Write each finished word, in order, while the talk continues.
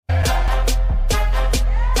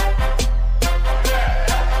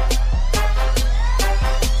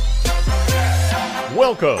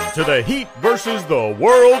Welcome to the Heat versus the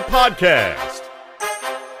World podcast.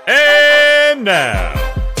 And now,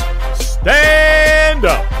 stand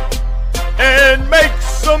up and make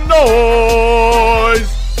some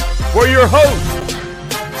noise for your host,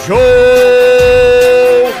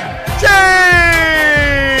 Joel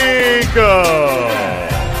Jacob.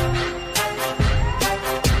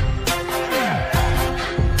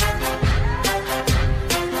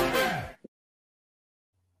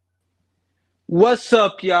 What's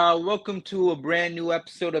up, y'all? Welcome to a brand new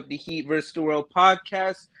episode of the Heat vs. the World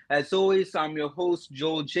podcast. As always, I'm your host,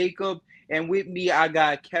 Joel Jacob, and with me, I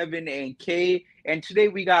got Kevin and Kay. And today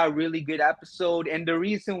we got a really good episode, and the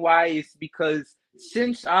reason why is because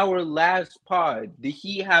since our last pod, the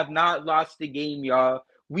Heat have not lost a game, y'all.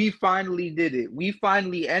 We finally did it. We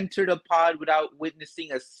finally entered a pod without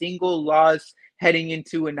witnessing a single loss heading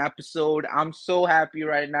into an episode. I'm so happy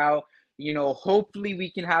right now. You know, hopefully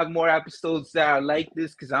we can have more episodes that are like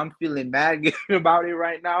this because I'm feeling mad good about it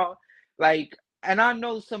right now. Like, and I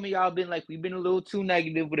know some of y'all been like, we've been a little too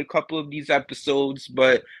negative with a couple of these episodes,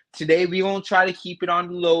 but today we won't try to keep it on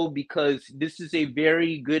the low because this is a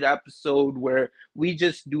very good episode where we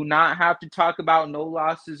just do not have to talk about no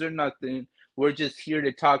losses or nothing. We're just here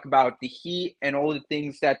to talk about the Heat and all the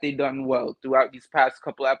things that they've done well throughout these past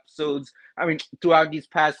couple episodes. Throughout these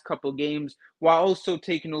past couple games, while also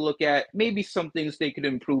taking a look at maybe some things they could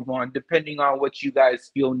improve on, depending on what you guys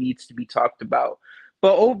feel needs to be talked about.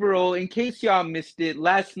 But overall, in case y'all missed it,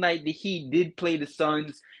 last night the Heat did play the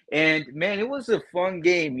Suns, and man, it was a fun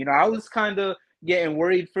game. You know, I was kind of getting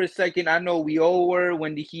worried for a second. I know we all were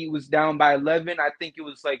when the Heat was down by 11. I think it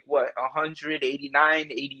was like, 189,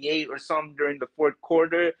 88 or something during the fourth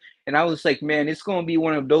quarter. And I was like, man, it's going to be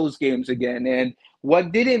one of those games again. And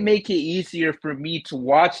what didn't make it easier for me to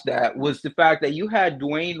watch that was the fact that you had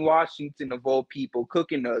Dwayne Washington, of all people,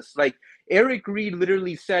 cooking us. Like, Eric Reed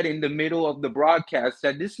literally said in the middle of the broadcast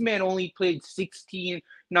that this man only played 17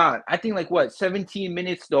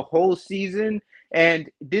 minutes the whole season.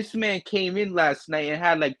 And this man came in last night and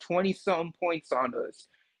had like 20-something points on us.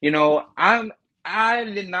 You know, I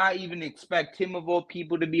did not even expect him, of all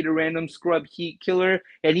people, to be the random scrub Heat killer.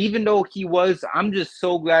 And even though he was, I'm just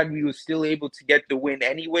so glad we were still able to get the win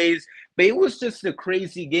anyways. But it was just a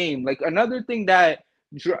crazy game. Like, another thing that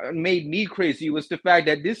made me crazy was the fact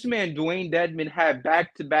that this man, Dwayne Dedmon, had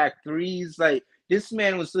back-to-back threes. Like, this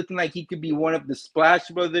man was looking like he could be one of the Splash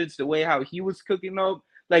Brothers, the way how he was cooking up.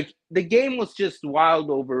 Like, the game was just wild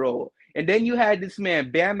overall. And then you had this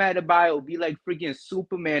man, Bam Adebayo, be like freaking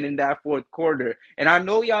Superman in that fourth quarter. And I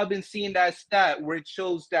know y'all been seeing that stat where it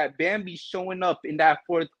shows that Bam be showing up in that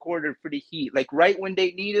fourth quarter for the Heat. Like, right when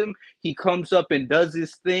they need him, he comes up and does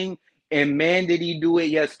his thing. And man, did he do it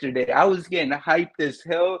yesterday. I was getting hyped as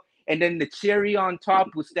hell. And then the cherry on top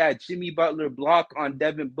was that Jimmy Butler block on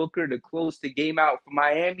Devin Booker to close the game out for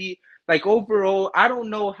Miami. Like, overall, I don't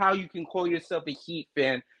know how you can call yourself a Heat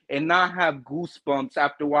fan and not have goosebumps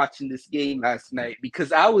after watching this game last night,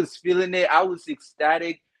 because I was feeling it. I was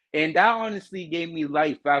ecstatic. And that honestly gave me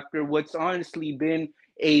life after what's honestly been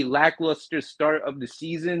a lackluster start of the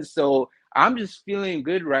season. So I'm just feeling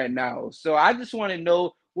good right now. So I just want to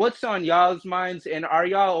know what's on y'all's minds, and are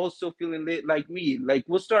y'all also feeling lit like me? Like,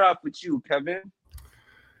 we'll start off with you, Kevin.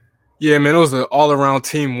 Yeah, man, it was an all-around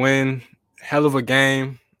team win. Hell of a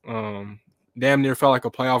game. Damn near felt like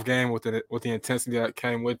a playoff game with the intensity that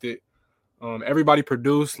came with it. Everybody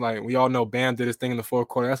produced. Like, we all know Bam did his thing in the fourth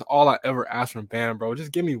quarter. That's all I ever asked from Bam, bro.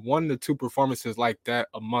 Just give me 1 to 2 performances like that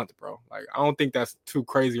a month, bro. Like, I don't think that's too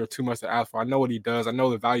crazy or too much to ask for. I know what he does. I know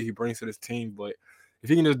the value he brings to this team, but if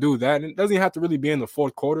he can just do that, and it doesn't even have to really be in the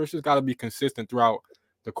fourth quarter. It's just got to be consistent throughout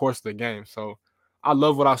the course of the game. So I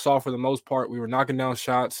love what I saw for the most part. We were knocking down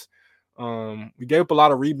shots. We gave up a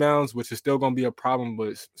lot of rebounds, which is still going to be a problem,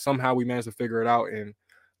 but somehow we managed to figure it out. And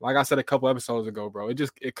like I said a couple episodes ago, bro,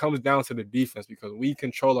 it comes down to the defense, because we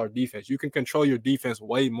control our defense. You can control your defense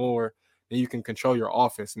way more than you can control your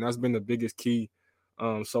offense, and that's been the biggest key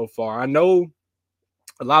so far. I know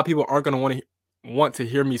a lot of people aren't going to want to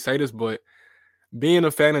hear me say this, but being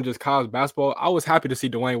a fan of just college basketball, I was happy to see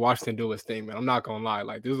Dwayne Washington do his thing, man. I'm not going to lie.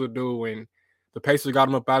 Like, this is a dude, when the Pacers got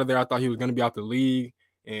him up out of there, I thought he was going to be out the league,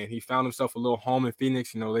 and he found himself a little home in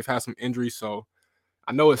Phoenix. You know, they've had some injuries, so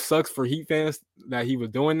I know it sucks for Heat fans that he was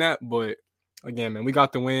doing that, but again, man, we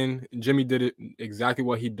got the win. Jimmy did it exactly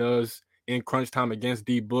what he does in crunch time against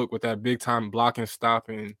D Book with that big time block and stop.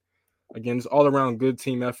 And again, it's all around good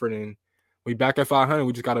team effort, and we back at 500.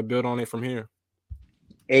 We just got to build on it from here.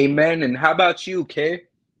 Amen. And how about you, Kay?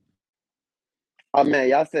 Oh man,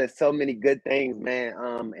 y'all said so many good things, man.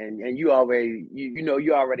 And you already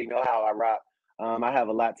know how I rock. I have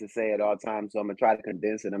a lot to say at all times, so I'm gonna try to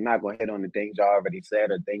condense it. I'm not gonna hit on the things y'all already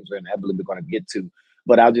said or things we're inevitably gonna get to,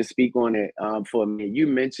 but I'll just speak on it for me. You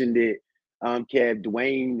mentioned it, Kev,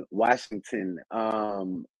 Dwayne Washington.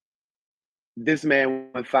 This man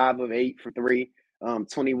went 5 of 8 for three,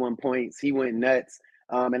 21 points. He went nuts.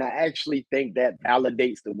 And I actually think that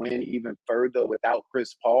validates the win even further without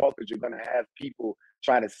Chris Paul, because you're going to have people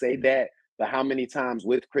try to say that. But how many times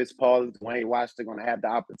with Chris Paul is Dwayne Washington going to have the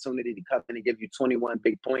opportunity to come in and give you 21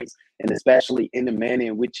 big points, and especially in the manner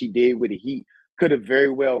in which he did with the Heat? Could have very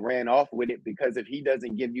well ran off with it, because if he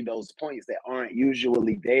doesn't give you those points that aren't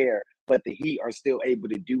usually there, but the Heat are still able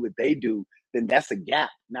to do what they do, then that's a gap,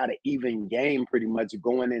 not an even game pretty much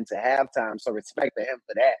going into halftime. So respect to him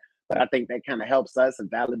for that. But I think that kind of helps us and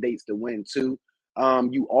validates the win too.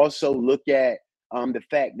 You also look at the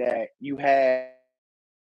fact that you had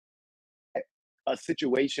a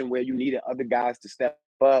situation where you needed other guys to step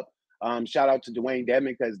up. Shout out to Dwayne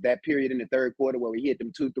Dedmon, because that period in the third quarter where he hit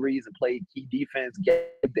them 2 threes and played key defense, gave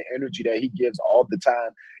the energy that he gives all the time.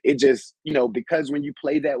 It just, because when you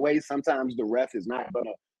play that way, sometimes the ref is not going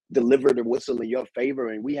to deliver the whistle in your favor,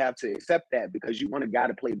 and we have to accept that, because you want a guy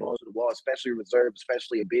to play balls to the wall, especially reserve,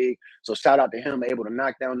 especially a big. So shout out to him, able to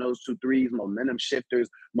knock down those 2 threes, momentum shifters,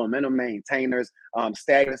 momentum maintainers,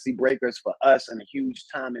 stagnancy breakers for us, and a huge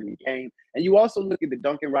time in the game. And you also look at the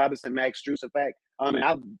Duncan Robinson, Max Strus effect. And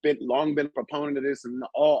I've long been a proponent of this, and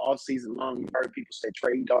all offseason long, you've heard people say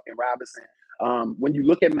trade Duncan Robinson. When you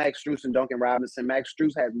look at Max Strus and Duncan Robinson, Max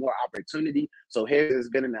Strus has more opportunity. So his has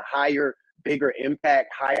been in a higher, bigger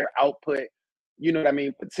impact, higher output,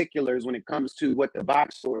 particulars when it comes to what the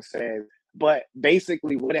box score says. But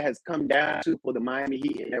basically what it has come down to for the Miami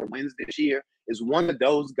Heat in their wins this year is one of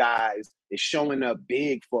those guys is showing up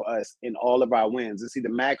big for us in all of our wins. It's either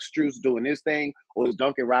Max Strus doing his thing or is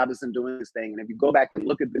Duncan Robinson doing his thing. And if you go back and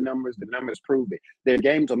look at the numbers prove it. There are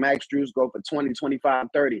games where Max Strus go for 20, 25,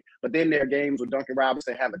 30, but then there are games where Duncan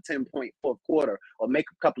Robinson have a 10-point fourth quarter or make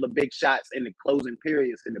a couple of big shots in the closing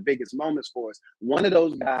periods in the biggest moments for us. One of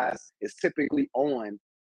those guys is typically on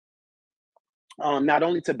not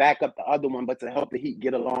only to back up the other one, but to help the Heat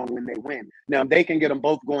get along when they win. Now, if they can get them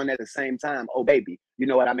both going at the same time, oh, baby, you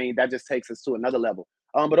know what I mean? That just takes us to another level.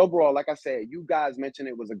 But overall, like I said, you guys mentioned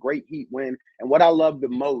it was a great Heat win. And what I loved the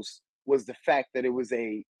most was the fact that it was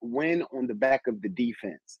a win on the back of the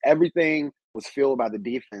defense. Everything was fueled by the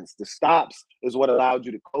defense. The stops is what allowed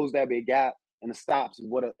you to close that big gap, and the stops is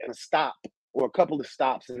a stop or a couple of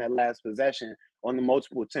stops in that last possession on the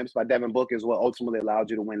multiple attempts by Devin Booker is what ultimately allowed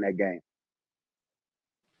you to win that game.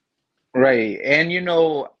 Right. And,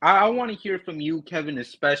 I want to hear from you, Kevin,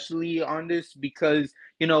 especially on this, because,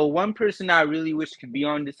 one person I really wish could be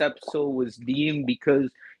on this episode was Dean,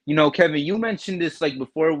 because, Kevin, you mentioned this like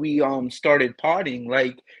before we started potting.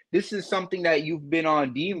 Like, this is something that you've been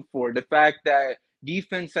on Dean for, the fact that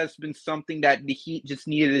defense has been something that the Heat just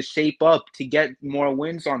needed to shape up to get more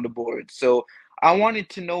wins on the board. So I wanted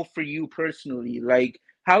to know for you personally, like,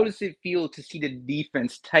 how does it feel to see the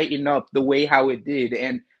defense tighten up the way how it did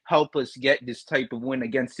and help us get this type of win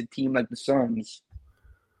against a team like the Suns?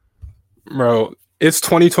 Bro, it's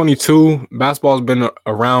 2022. Basketball's been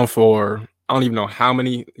around for I don't even know how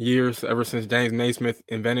many years, ever since James Naismith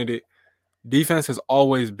invented it. Defense has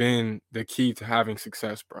always been the key to having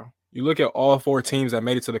success, bro. You look at all 4 teams that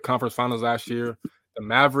made it to the conference finals last year, the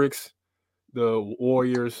Mavericks, the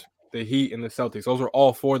Warriors, the Heat, and the Celtics. Those are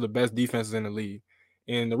all 4 of the best defenses in the league.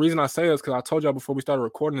 And the reason I say this, because I told y'all before we started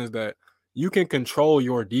recording, is that you can control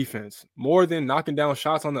your defense more than knocking down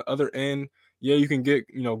shots on the other end. Yeah, you can get,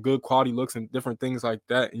 good quality looks and different things like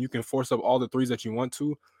that, and you can force up all the threes that you want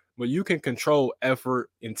to, but you can control effort,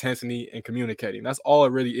 intensity, and communicating. That's all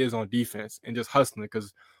it really is on defense, and just hustling,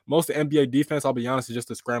 because most of NBA defense, I'll be honest, is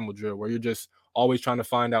just a scramble drill where you're just always trying to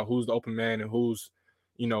find out who's the open man and who's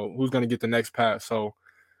going to get the next pass. So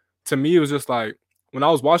to me, it was just like when I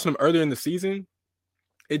was watching them earlier in the season,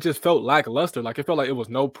 it just felt lackluster. Like, it felt like it was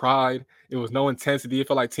no pride. It was no intensity. It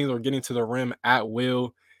felt like teams were getting to the rim at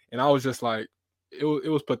will. And I was just like, it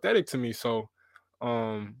was pathetic to me. So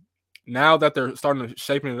now that they're starting to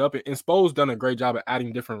shaping it up, and Spo's done a great job at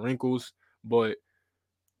adding different wrinkles. But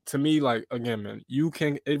to me, like, again, man,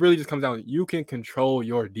 it really just comes down to you can control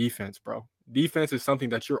your defense, bro. Defense is something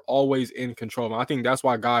that you're always in control of. And I think that's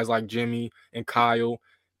why guys like Jimmy and Kyle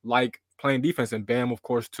like playing defense, and Bam, of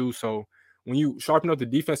course, too. So when you sharpen up the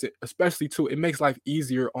defense, especially too, it makes life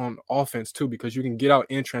easier on offense too, because you can get out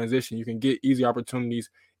in transition. You can get easy opportunities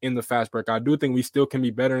in the fast break. I do think we still can be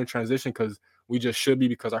better in transition, because we just should be,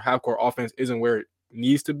 because our half-court offense isn't where it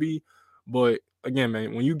needs to be. But again,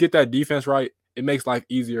 man, when you get that defense right, it makes life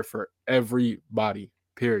easier for everybody,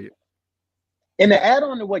 period. And to add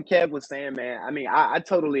on to what Kev was saying, man, I mean, I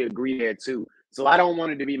totally agree there too. So I don't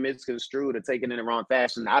want it to be misconstrued or taken in the wrong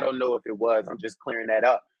fashion. I don't know if it was. I'm just clearing that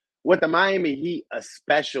up. With the Miami Heat,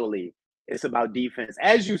 especially, it's about defense.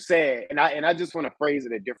 As you said, and I just want to phrase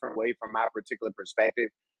it a different way from my particular perspective.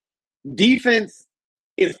 Defense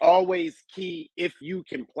is always key if you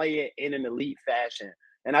can play it in an elite fashion.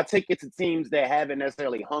 And I take it to teams that haven't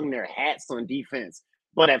necessarily hung their hats on defense,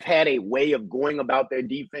 but have had a way of going about their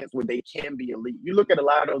defense where they can be elite. You look at a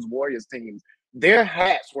lot of those Warriors teams, their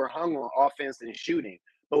hats were hung on offense and shooting.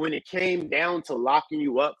 But when it came down to locking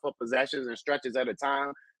you up for possessions and stretches at a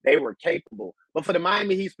time, they were capable. But for the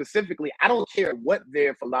Miami Heat specifically, I don't care what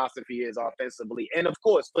their philosophy is offensively. And of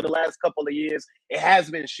course, for the last couple of years, it has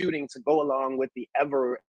been shooting to go along with the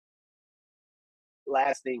ever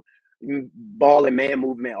lasting ball and man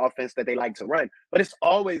movement offense that they like to run. But it's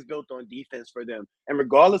always built on defense for them. And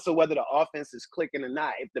regardless of whether the offense is clicking or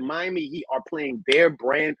not, if the Miami Heat are playing their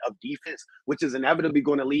brand of defense, which is inevitably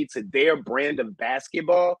going to lead to their brand of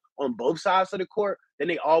basketball on both sides of the court, then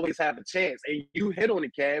they always have a chance. And you hit on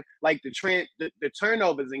it, Kev, like the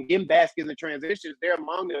turnovers and getting baskets and transitions, they're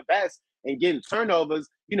among the best. And getting turnovers,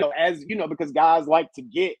 because guys like to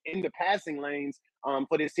get in the passing lanes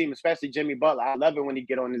for this team, especially Jimmy Butler. I love it when he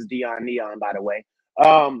get on his Dion Neon, by the way.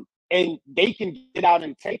 And they can get out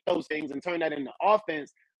and take those things and turn that into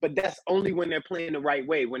offense, but that's only when they're playing the right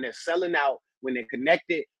way, when they're selling out, when they're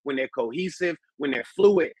connected, when they're cohesive, when they're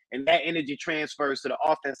fluid, and that energy transfers to the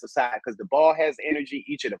offensive side because the ball has energy,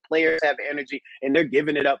 each of the players have energy, and they're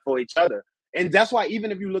giving it up for each other. And that's why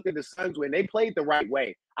even if you look at the Suns, when they played the right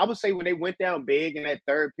way, I would say when they went down big in that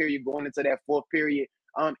third period, going into that fourth period,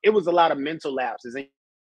 it was a lot of mental lapses. And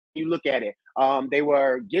you look at it, they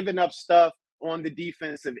were giving up stuff on the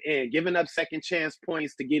defensive end, giving up second chance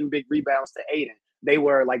points to getting big rebounds to Aiden. They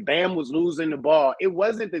were like, Bam was losing the ball. It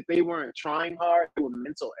wasn't that they weren't trying hard, they were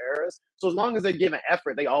mental errors. So as long as they're giving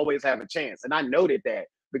effort, they always have a chance. And I noted that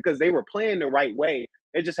because they were playing the right way.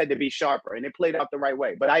 They just had to be sharper, and they played out the right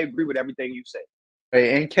way. But I agree with everything you said. Right.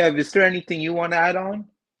 And Kev, is there anything you want to add on?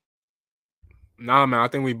 Nah, man, I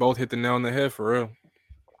think we both hit the nail on the head for real.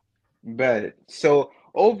 Bet. So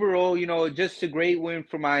overall, just a great win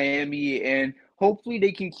for Miami, and hopefully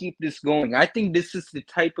they can keep this going. I think this is the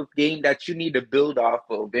type of game that you need to build off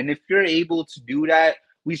of. And if you're able to do that,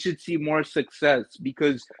 we should see more success.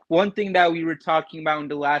 Because one thing that we were talking about in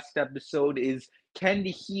the last episode is, can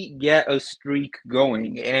the Heat get a streak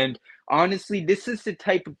going? And honestly, this is the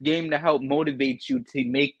type of game to help motivate you to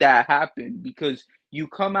make that happen, because you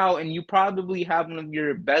come out and you probably have one of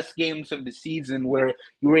your best games of the season where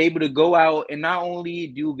you were able to go out and not only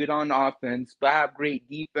do good on offense, but have great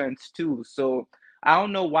defense too. So I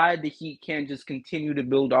don't know why the Heat can't just continue to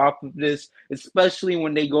build off of this, especially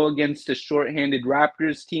when they go against a shorthanded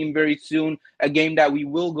Raptors team very soon, a game that we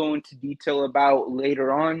will go into detail about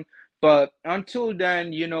later on. But until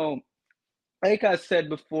then, like I said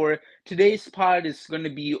before, today's pod is going to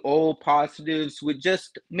be all positives with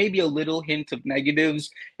just maybe a little hint of negatives.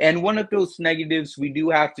 And one of those negatives we do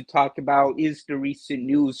have to talk about is the recent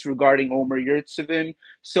news regarding Omer Yurtseven.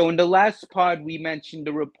 So in the last pod, we mentioned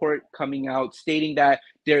the report coming out stating that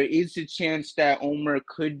there is a chance that Omer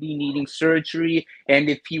could be needing surgery. And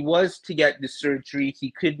if he was to get the surgery, he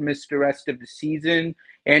could miss the rest of the season.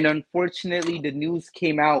 And unfortunately, the news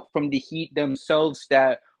came out from the Heat themselves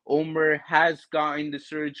that Omer has gotten the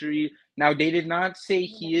surgery. Now, they did not say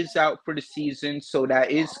he is out for the season, so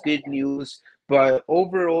that is good news. But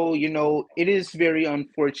overall, it is very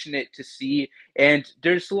unfortunate to see. And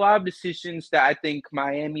there's a lot of decisions that I think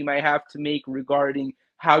Miami might have to make regarding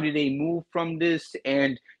how do they move from this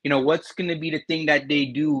and, what's going to be the thing that they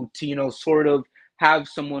do to, sort of have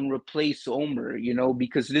someone replace Omer,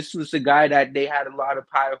 because this was a guy that they had a lot of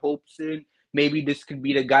high hopes in. Maybe this could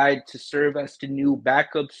be the guy to serve as the new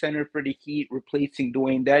backup center for the Heat, replacing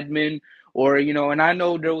Dwayne Dedmon. Or, and I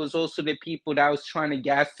know there was also the people that was trying to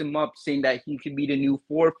gas him up, saying that he could be the new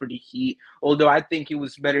 4 for the Heat, although I think it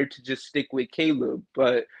was better to just stick with Caleb.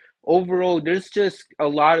 But overall, there's just a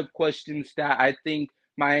lot of questions that I think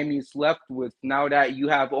Miami is left with now that you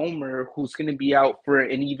have Omer, who's going to be out for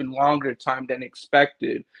an even longer time than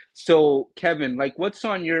expected. So, Kevin, what's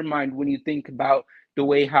on your mind when you think about the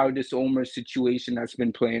way how this Omer situation has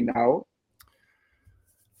been playing out?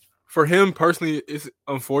 For him personally, it's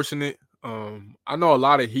unfortunate. I know a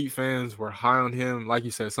lot of Heat fans were high on him. Like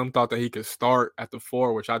you said, some thought that he could start at the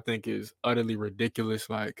 4, which I think is utterly ridiculous.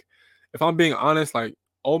 If I'm being honest,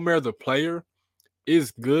 Omer, the player,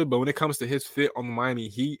 is good, but when it comes to his fit on the Miami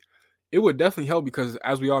Heat, it would definitely help because,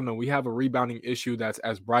 as we all know, we have a rebounding issue that's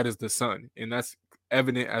as bright as the sun, and that's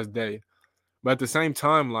evident as day. But at the same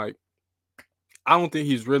time, I don't think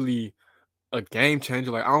he's really a game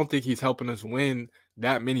changer. Like, I don't think he's helping us win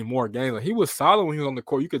that many more games. Like, he was solid when he was on the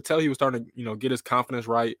court. You could tell he was starting to, get his confidence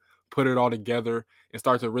right, put it all together, and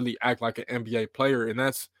start to really act like an NBA player. And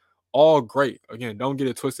that's all great. Again, don't get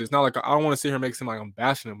it twisted. It's not like I don't want to sit here and make it seem like I'm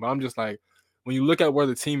bashing him, but I'm just like, when you look at where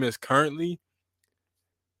the team is currently,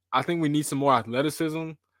 I think we need some more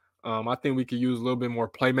athleticism. I think we could use a little bit more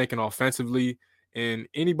playmaking offensively. And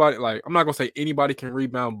anybody, like, I'm not gonna say anybody can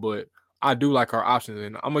rebound, but I do like our options.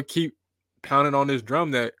 And I'm gonna keep pounding on this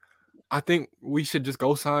drum that I think we should just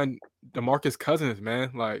go sign DeMarcus Cousins,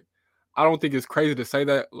 man. Like, I don't think it's crazy to say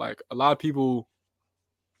that. Like, a lot of people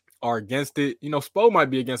are against it. Spo might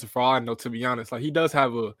be against it for all I know, to be honest. Like, he does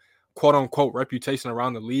have a quote unquote reputation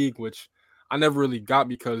around the league, which I never really got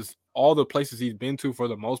because all the places he's been to, for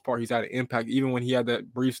the most part, he's had an impact. Even when he had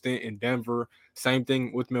that brief stint in Denver, same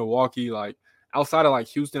thing with Milwaukee. Like, outside of like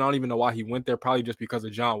Houston, I don't even know why he went there, probably just because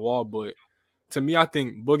of John Wall. But to me, I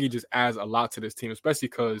think Boogie just adds a lot to this team, especially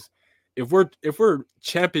because if we're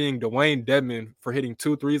championing Dwayne Dedmon for hitting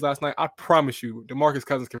 2 threes last night, I promise you DeMarcus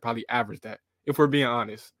Cousins can probably average that, if we're being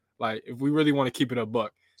honest. Like, if we really want to keep it a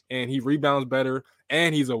buck. And he rebounds better,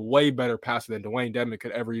 and he's a way better passer than Dwayne Dedmon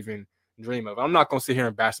could ever even dream of. I'm not going to sit here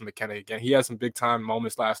and bash McKenna again. He had some big-time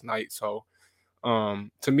moments last night. So,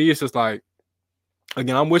 to me, it's just like,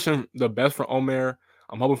 again, I'm wishing the best for Omer.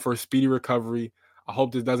 I'm hoping for a speedy recovery. I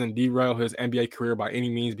hope this doesn't derail his NBA career by any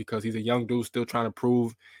means because he's a young dude still trying to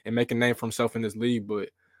prove and make a name for himself in this league. But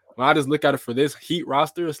when I just look at it for this Heat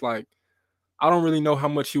roster, it's like I don't really know how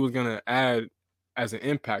much he was going to add as an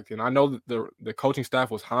impact. And I know that the coaching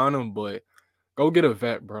staff was high on him, but go get a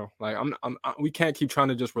vet, bro. Like, we can't keep trying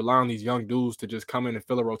to just rely on these young dudes to just come in and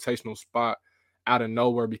fill a rotational spot out of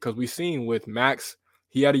nowhere because we've seen with Max,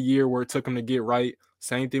 he had a year where it took him to get right.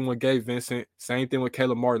 Same thing with Gabe Vincent. Same thing with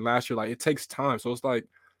Caleb Martin last year. Like, it takes time. So it's like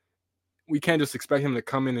we can't just expect him to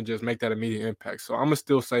come in and just make that immediate impact. So I'm going to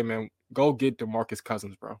still say, man, go get DeMarcus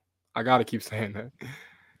Cousins, bro. I got to keep saying that.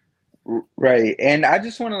 Right. And I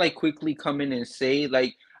just want to quickly come in and say,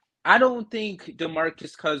 I don't think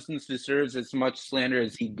DeMarcus Cousins deserves as much slander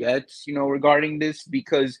as he gets, regarding this,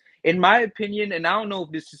 because in my opinion, and I don't know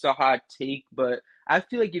if this is a hot take, but I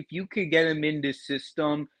feel like if you could get him in this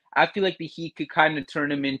system, I feel like the Heat could kind of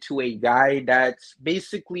turn him into a guy that's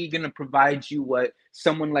basically going to provide you what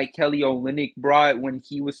someone like Kelly Olynyk brought when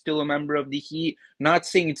he was still a member of the Heat. Not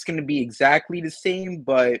saying it's going to be exactly the same,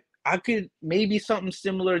 but I could maybe something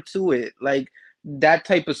similar to it. Like, that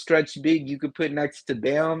type of stretch big you could put next to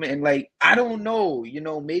Bam. And I don't know,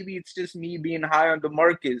 maybe it's just me being high on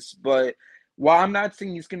DeMarcus, but while I'm not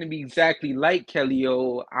saying he's going to be exactly like Kelly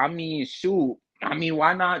O, I mean, shoot. I mean,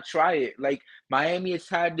 why not try it? Miami has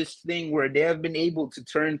had this thing where they have been able to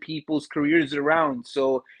turn people's careers around.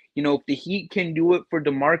 So, if the Heat can do it for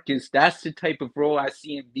DeMarcus, that's the type of role I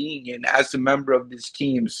see him being in as a member of this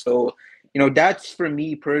team. So, that's for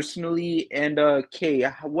me personally. And Kay,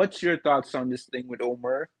 what's your thoughts on this thing with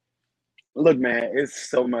Omer? Look, man, it's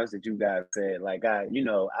so much that you guys said. I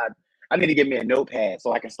need to get me a notepad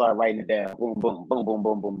so I can start writing it down. Boom, boom, boom, boom,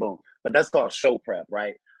 boom, boom, boom. But that's called show prep,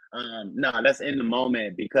 right? No, that's in the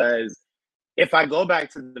moment, because if I go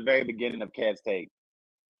back to the very beginning of Kev's take,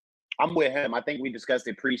 I'm with him. I think we discussed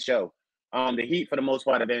it pre-show. The Heat, for the most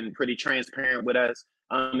part, have been pretty transparent with us.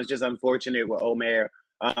 It's just unfortunate with Omer.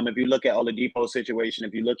 If you look at Oladipo's situation,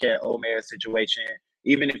 if you look at Omer's situation,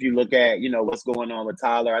 even if you look at, what's going on with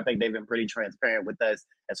Tyler, I think they've been pretty transparent with us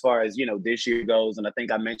as far as, this year goes. And I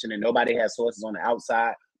think I mentioned it, nobody has sources on the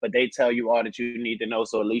outside, but they tell you all that you need to know.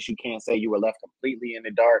 So at least you can't say you were left completely in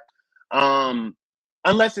the dark.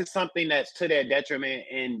 Unless it's something that's to their detriment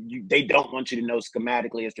and they don't want you to know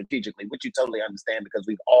schematically or strategically, which you totally understand because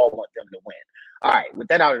we all want them to win. All right, with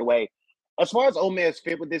that out of the way, as far as Omer's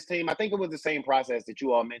fit with this team, I think it was the same process that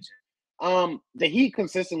you all mentioned. The Heat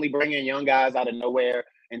consistently bring in young guys out of nowhere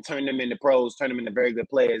and turn them into pros, turn them into very good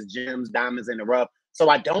players, gems, diamonds in the rough. So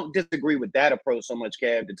I don't disagree with that approach so much,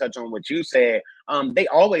 Kev, to touch on what you said. They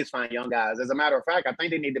always find young guys. As a matter of fact, I think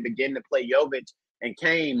they need to begin to play Jovic and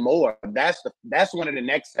Kane more. That's one of the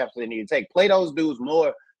next steps they need to take. Play those dudes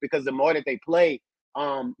more, because the more that they play,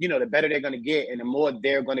 the better they're going to get and the more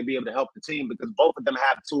they're going to be able to help the team, because both of them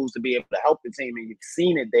have tools to be able to help the team, and you've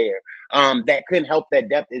seen it there. That could help that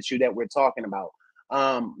depth issue that we're talking about.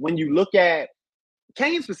 When you look at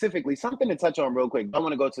Kane specifically, something to touch on real quick, don't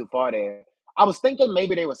want to go too far there. I was thinking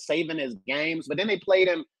maybe they were saving his games, but then they played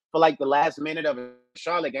him for the last minute of a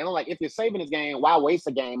Charlotte game. I'm like, if you're saving his game, why waste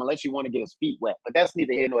a game unless you want to get his feet wet? But that's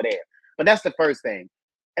neither here nor there. But that's the first thing.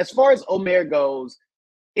 As far as Omer goes,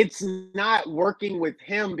 it's not working with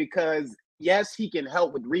him because, yes, he can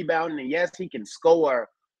help with rebounding and yes, he can score.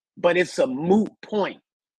 but it's a moot point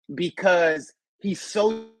because he's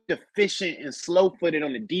so deficient and slow-footed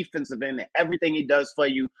on the defensive end that everything he does for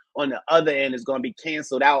you on the other end is going to be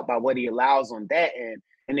canceled out by what he allows on that end.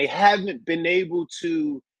 And they haven't been able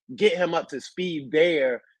to get him up to speed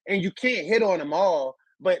there. And you can't hit on them all,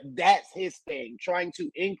 but that's his thing, trying to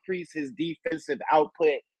increase his defensive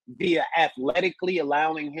output via athletically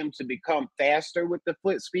allowing him to become faster with the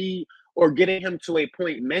foot speed or getting him to a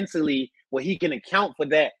point mentally where he can account for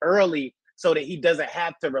that early so that he doesn't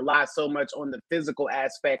have to rely so much on the physical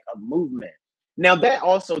aspect of movement. Now, that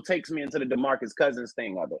also takes me into the DeMarcus Cousins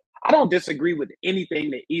thing of it. I don't disagree with anything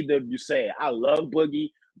that either of you say. I love Boogie.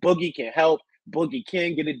 Boogie can help. Boogie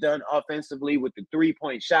can get it done offensively with the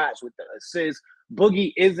three-point shots, with the assists.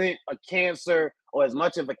 Boogie isn't a cancer or as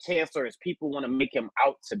much of a cancer as people want to make him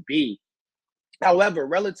out to be. However,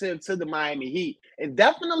 relative to the Miami Heat, and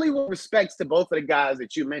definitely with respects to both of the guys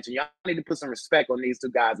that you mentioned, y'all need to put some respect on these two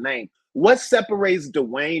guys' names. What separates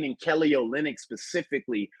Dwayne and Kelly Olynyk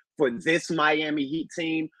specifically for this Miami Heat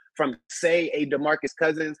team from, say, a DeMarcus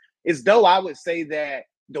Cousins is, though I would say that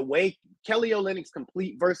the way Kelly Olynyk's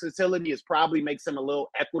complete versatility is probably makes him a little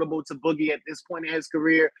equitable to Boogie at this point in his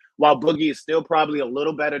career, while Boogie is still probably a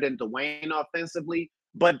little better than Dwayne offensively.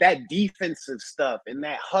 But that defensive stuff and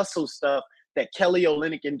that hustle stuff that Kelly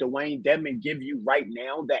Olynyk and Dwayne Dedmon give you right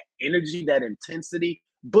now, that energy, that intensity,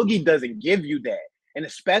 Boogie doesn't give you that. And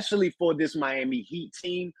especially for this Miami Heat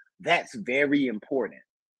team, that's very important.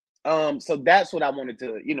 So that's what I wanted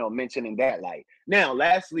to, mention in that light. Now,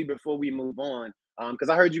 lastly, before we move on, because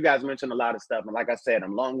I heard you guys mention a lot of stuff, and like I said,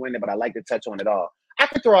 I'm long-winded, but I like to touch on it all. I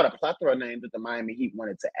could throw out a plethora of names that the Miami Heat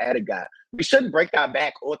wanted to add a guy. We shouldn't break our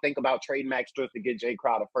back or think about trading Max Strus to get Jay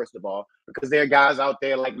Crowder, first of all, because there are guys out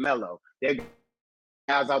there like Melo. There are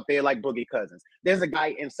guys out there like Boogie Cousins. There's a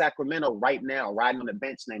guy in Sacramento right now riding on the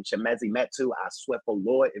bench named Chimezie Metu. I swear for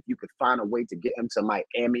Lord, if you could find a way to get him to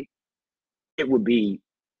Miami, it would be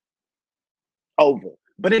over.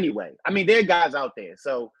 But anyway, I mean, there are guys out there.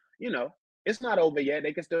 So, it's not over yet.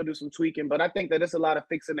 They can still do some tweaking, but I think that there's a lot of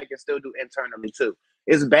fixing they can still do internally too.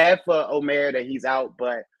 It's bad for Omer that he's out,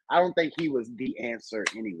 but I don't think he was the answer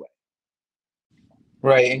anyway.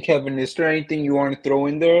 Right. And Kevin, is there anything you want to throw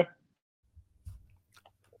in there?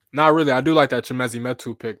 Not really. I do like that Chimezie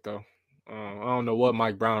Metu pick, though. I don't know what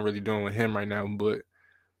Mike Brown really doing with him right now, but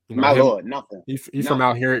Lord, nothing. He's from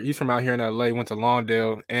out here. He's from out here in LA. Went to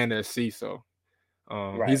Lawndale and SC, so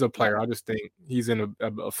right, he's a player. Right. I just think he's in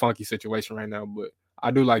a funky situation right now, but I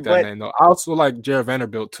do like that name though. I also like Jared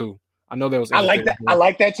Vanderbilt too. I know there was. I like that. I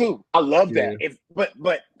like that too. I love that.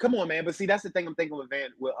 But come on, man. But see, that's the thing I'm thinking with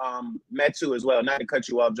Metu as well. Not to cut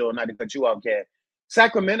you off, Joel. Not to cut you off, Kat.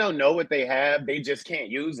 Sacramento know what they have. They just can't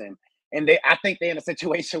use him, and I think they're in a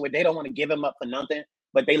situation where they don't want to give him up for nothing,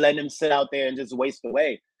 but they let him sit out there and just waste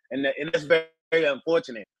away, and that's very, very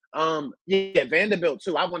unfortunate. Vanderbilt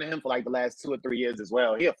too. I wanted him for like the last 2 or 3 years as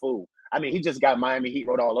well. He a fool. I mean, he just got Miami Heat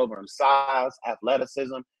wrote all over him. Size,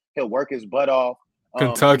 athleticism. He'll work his butt off.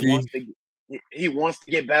 Kentucky. He wants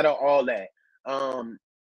to get better. All that. And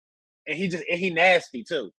he nasty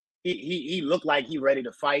too. He looked like he ready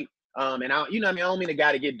to fight. And I don't mean the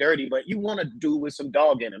guy to get dirty, but you want to do with some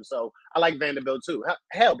dog in him. So I like Vanderbilt too.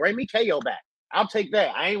 Hell, bring me KO back. I'll take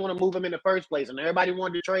that. I ain't want to move him in the first place, and everybody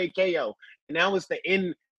wanted to trade KO. And now it's the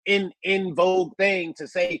in vogue thing to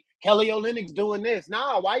say Kelly Olynyk's doing this.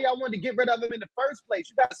 Nah, why y'all wanted to get rid of him in the first place?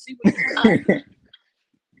 You got to see what you got.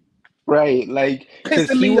 Right, like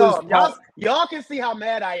pissing me off. Y'all can see how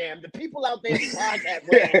mad I am. The people out there in the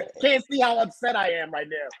podcast can't see how upset I am right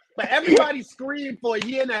now. But everybody screamed for a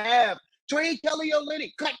year and a half. Trade Kelly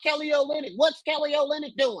Olynyk. Cut Kelly Olynyk. What's Kelly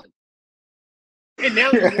Olynyk doing? And now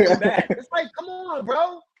you're doing that. It's like, come on,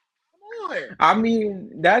 bro. Come on. I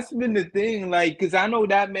mean, that's been the thing. Like, because I know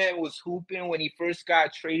that man was hooping when he first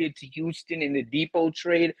got traded to Houston in the Depot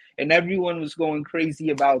trade, and everyone was going crazy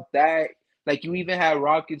about that. Like, you even had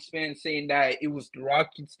Rockets fans saying that it was the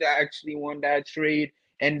Rockets that actually won that trade.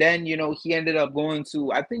 And then, he ended up going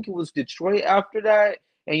to, I think it was Detroit after that.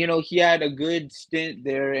 And, he had a good stint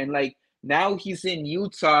there. And, like, now he's in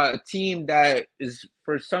Utah, a team that is,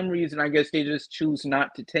 for some reason, I guess they just choose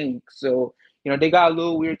not to tank. So, they got a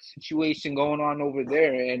little weird situation going on over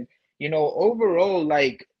there. And, overall,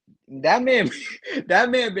 like, that man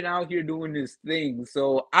been out here doing this thing.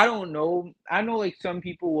 So I don't know. I know like some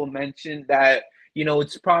people will mention that,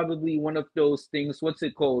 it's probably one of those things, what's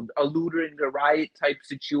it called? A looter in the riot type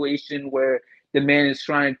situation where the man is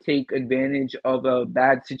trying to take advantage of a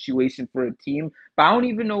bad situation for a team. But I don't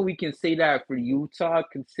even know we can say that for Utah,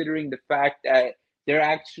 considering the fact that they're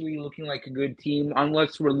actually looking like a good team,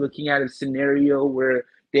 unless we're looking at a scenario where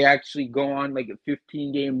they actually go on like a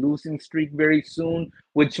 15-game losing streak very soon,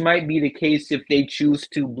 which might be the case if they choose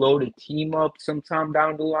to blow the team up sometime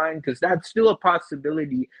down the line, because that's still a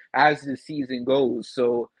possibility as the season goes.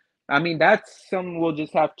 So, I mean, that's something we'll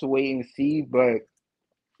just have to wait and see. But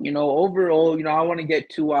overall, I want to get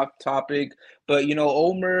too off topic, but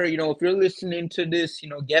Omer, if you're listening to this,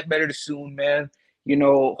 get better soon, man.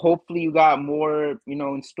 Hopefully you got more,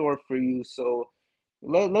 in store for you. So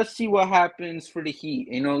let's see what happens for the Heat.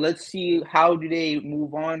 Let's see how do they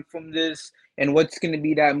move on from this and what's going to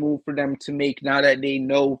be that move for them to make now that they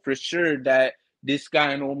know for sure that this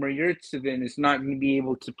guy in Omer Yurtseven is not going to be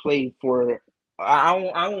able to play for, I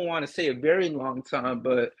don't want to say a very long time,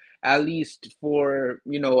 but at least for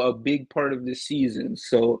a big part of the season.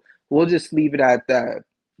 So we'll just leave it at that.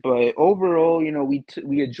 But overall,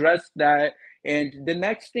 we addressed that. And the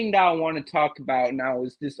next thing that I want to talk about now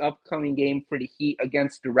is this upcoming game for the Heat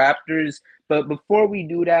against the Raptors. But before we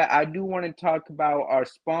do that, I do want to talk about our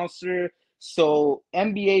sponsor. So,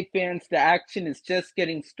 NBA fans, the action is just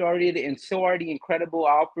getting started, and so are the incredible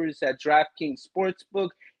offers at DraftKings Sportsbook,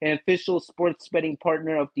 an official sports betting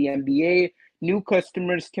partner of the NBA. New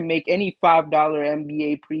customers can make any $5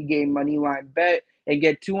 NBA pregame moneyline bet and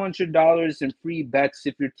get $200 in free bets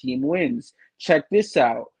if your team wins. Check this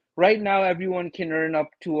out. Right now, everyone can earn up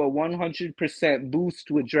to a 100%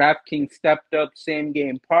 boost with DraftKings stepped-up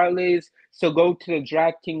same-game parlays. So go to the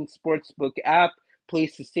DraftKings Sportsbook app,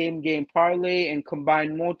 place the same-game parlay, and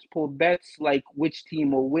combine multiple bets like which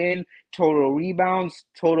team will win, total rebounds,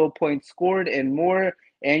 total points scored, and more.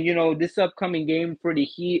 And, this upcoming game for the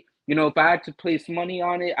Heat, if I had to place money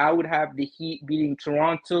on it, I would have the Heat beating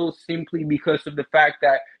Toronto simply because of the fact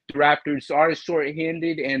that the Raptors are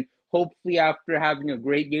short-handed, and hopefully after having a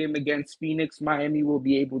great game against Phoenix, Miami will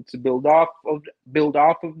be able to build off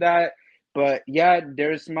of that. But yeah,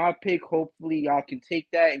 there's my pick. Hopefully y'all can take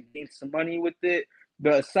that and gain some money with it.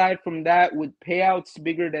 But aside from that, with payouts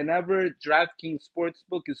bigger than ever, DraftKings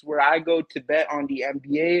Sportsbook is where I go to bet on the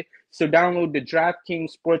NBA. So download the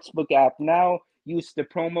DraftKings Sportsbook app now. Use the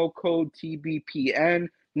promo code TBPN.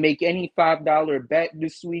 Make any $5 bet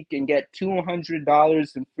this week and get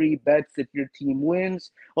 $200 in free bets if your team wins.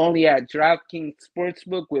 Only at DraftKings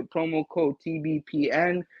Sportsbook with promo code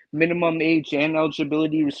TBPN. Minimum age and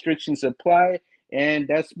eligibility restrictions apply. And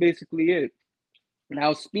that's basically it.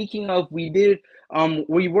 Now, speaking of, we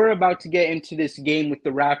were about to get into this game with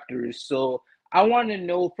the Raptors. So I want to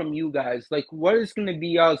know from you guys, like, what is going to be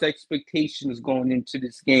y'all's expectations going into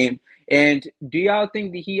this game? And do y'all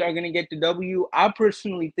think the Heat are going to get the W? I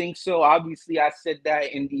personally think so. Obviously, I said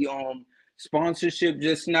that in the sponsorship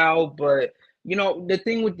just now, but the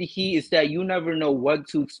thing with the Heat is that you never know what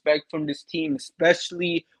to expect from this team,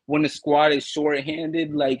 especially when the squad is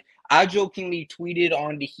shorthanded. Like, I jokingly tweeted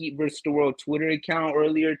on the Heat vs. the World Twitter account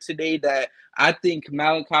earlier today that I think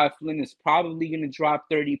Malachi Flynn is probably going to drop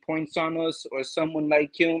 30 points on us or someone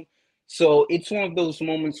like him. So it's one of those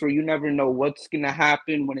moments where you never know what's going to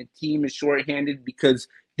happen when a team is shorthanded, because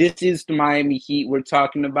this is the Miami Heat we're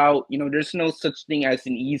talking about. There's no such thing as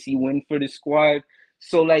an easy win for the squad.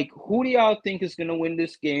 So, like, who do y'all think is going to win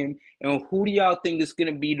this game, and who do y'all think is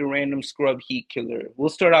going to be the random scrub Heat killer? We'll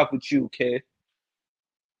start off with you, Kay.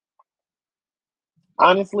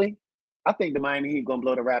 Honestly, I think the Miami Heat gonna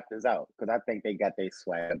blow the Raptors out because I think they got their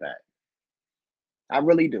swag back. I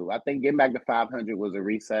really do. I think getting back to 500 was a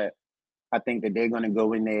reset. I think that they're gonna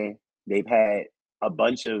go in there. They've had a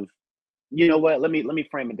bunch of, you know what? Let me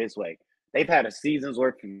frame it this way. They've had a season's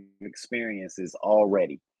worth of experiences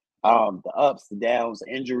already. The ups, the downs,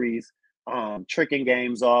 injuries, tricking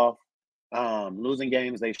games off, losing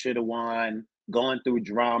games they should have won, going through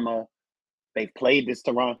drama. They've played this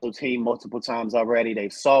Toronto team multiple times already. They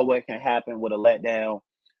saw what can happen with a letdown.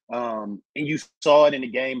 And you saw it in the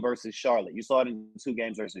game versus Charlotte. You saw it in 2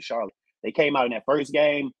 games versus Charlotte. They came out in that first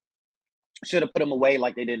game, should have put them away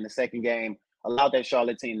like they did in the second game, allowed that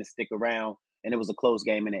Charlotte team to stick around, and it was a close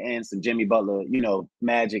game in the end. Some Jimmy Butler,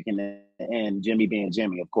 magic in the end, Jimmy being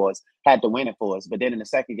Jimmy, of course, had to win it for us. But then in the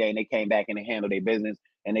second game, they came back and they handled their business,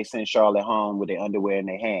 and they sent Charlotte home with their underwear in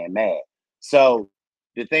their hand, mad. So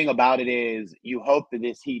the thing about it is you hope that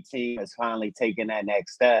this Heat team has finally taken that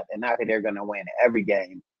next step, and not that they're going to win every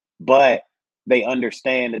game, but they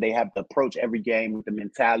understand that they have to approach every game with the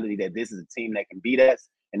mentality that this is a team that can beat us,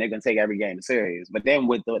 and they're going to take every game serious. But then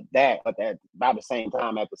with that, by the same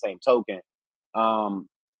time, at the same token,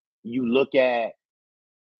 you look at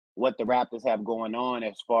what the Raptors have going on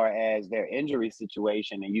as far as their injury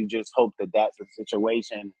situation, and you just hope that that's a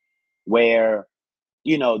situation where,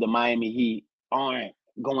 the Miami Heat aren't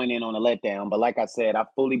going in on a letdown. But like I said, I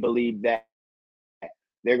fully believe that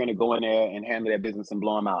they're going to go in there and handle their business and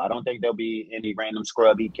blow them out. I don't think there'll be any random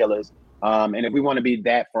scrub Heat killers. And if we want to be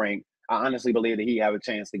that frank, I honestly believe that Heat have a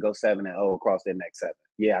chance to go 7-0 across their next 7.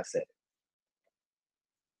 Yeah, I said it.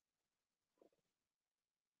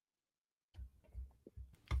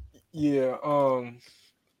 Yeah,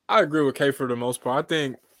 I agree with K for the most part. I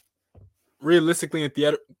think realistically and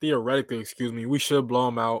theoretically, we should blow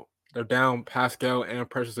them out. They're down Pascal and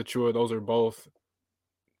Precious Achiuwa. Those are both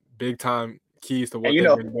big time keys to what And you they've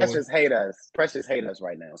know, been doing. Precious hate us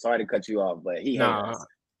right now. Sorry to cut you off, but he hates us.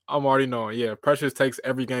 I'm already knowing. Yeah, Precious takes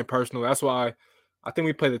every game personal. That's why I think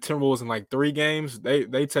we play the Timberwolves in like 3 games. They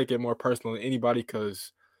take it more personal than anybody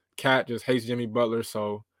because Cat just hates Jimmy Butler.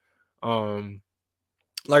 So,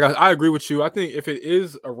 like I agree with you. I think if it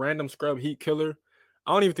is a random scrub Heat killer,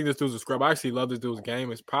 I don't even think this dude's a scrub. I actually love this dude's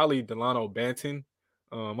game. It's probably Delano Banton.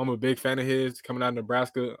 I'm a big fan of his coming out of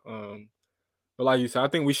Nebraska. But like you said, I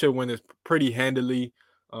think we should win this pretty handily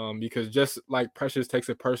because just like Precious takes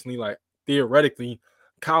it personally, like theoretically,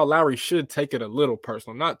 Kyle Lowry should take it a little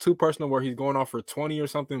personal. Not too personal where he's going off for 20 or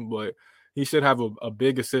something, but he should have a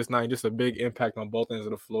big assist night, just a big impact on both ends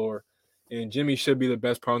of the floor. And Jimmy should be the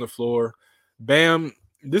best player on the floor. Bam,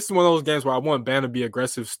 this is one of those games where I want Bam to be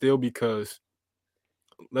aggressive still because,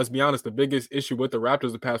 let's be honest, the biggest issue with the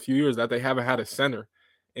Raptors the past few years is that they haven't had a center.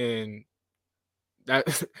 And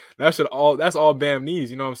that's all Bam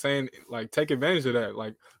needs. You know what I'm saying? Like, take advantage of that.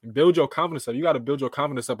 Like, build your confidence up. You got to build your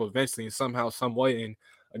confidence up eventually in somehow, some way. And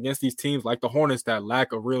against these teams like the Hornets that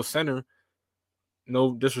lack a real center,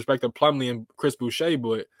 no disrespect to Plumlee and Chris Boucher,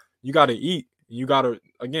 but you got to eat. You got to,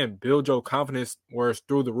 again, build your confidence where it's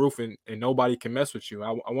through the roof and nobody can mess with you.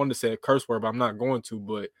 I wanted to say a curse word, but I'm not going to.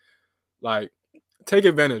 But, like, take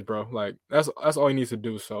advantage, bro. Like, that's all he needs to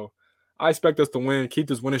do. So I expect us to win, keep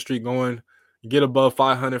this winning streak going, get above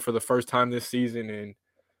 500 for the first time this season, and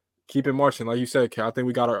keep it marching. Like you said, Kat, I think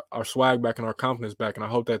we got our swag back and our confidence back, and I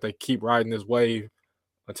hope that they keep riding this wave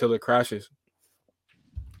until it crashes.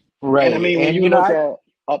 Right. And I mean, when you look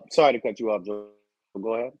at sorry to cut you off, Joe.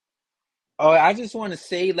 Go ahead. Oh, I just want to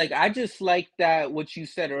say, like, I just like that what you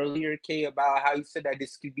said earlier, Kay, about how you said that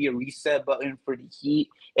this could be a reset button for the Heat,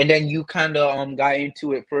 and then you kind of got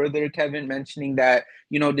into it further, Kevin, mentioning that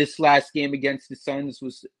this last game against the Suns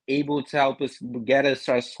was able to help us get us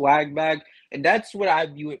our swag back, and that's what I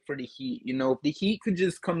view it for the Heat. If the Heat could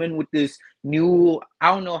just come in with this new,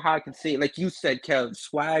 I don't know how I can say it, like you said, Kev,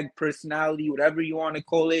 swag, personality, whatever you want to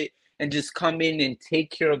call it, and just come in and take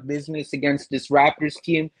care of business against this Raptors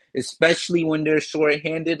team, especially when they're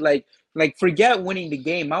short-handed. Like forget winning the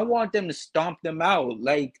game. I want them to stomp them out.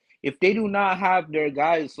 Like, if they do not have their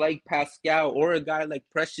guys like Pascal or a guy like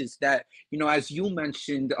Precious that, as you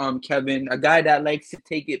mentioned, Kevin, a guy that likes to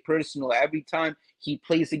take it personal every time he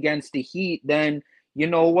plays against the Heat, then you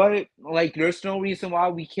know what? Like, there's no reason why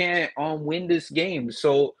we can't win this game.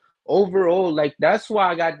 So overall, like, that's why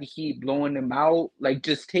I got the Heat blowing them out. Like,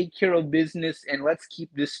 just take care of business and let's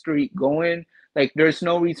keep this streak going. Like, there's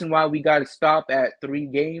no reason why we got to stop at 3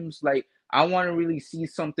 games. Like, I want to really see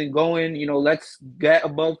something going. Let's get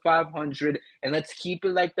above 500 and let's keep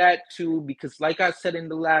it like that too. Because like I said in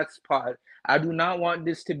the last pod, I do not want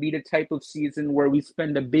this to be the type of season where we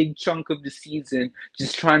spend a big chunk of the season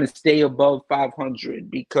just trying to stay above 500.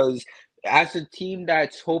 Because as a team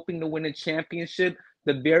that's hoping to win a championship,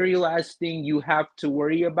 the very last thing you have to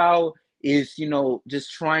worry about is,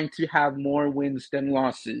 just trying to have more wins than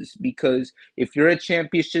losses. Because if you're a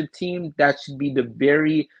championship team, that should be the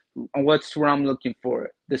very, what's what I'm looking for,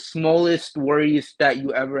 the smallest worries that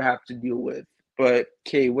you ever have to deal with. But,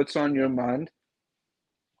 Kay, what's on your mind?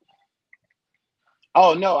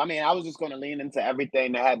 Oh, no. I mean, I was just going to lean into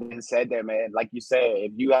everything that had been said there, man. Like you said,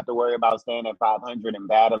 if you have to worry about staying at 500 and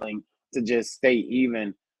battling to just stay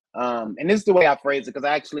even, and this is the way I phrase it, because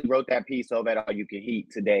I actually wrote that piece over at All You Can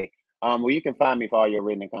Heat today, where you can find me for all your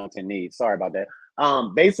written content needs. Sorry about that.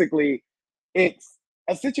 Basically, it's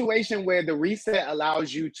a situation where the reset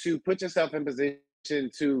allows you to put yourself in position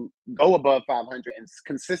to go above 500 and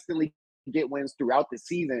consistently get wins throughout the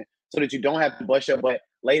season so that you don't have to bust your butt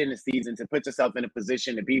late in the season to put yourself in a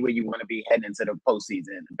position to be where you want to be heading into the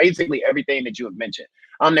postseason. Basically, everything that you have mentioned.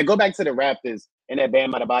 Now go back to the Raptors and that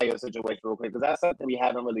Bam Adebayo situation real quick, because that's something we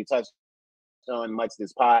haven't really touched on much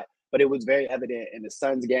this pod, but it was very evident in the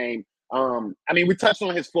Suns game. I mean, we touched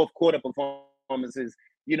on his fourth quarter performances,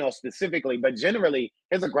 specifically, but generally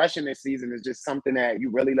his aggression this season is just something that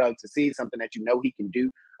you really love to see, something that he can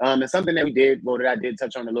do. And something that I did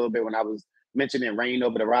touch on a little bit when I was mentioning Rain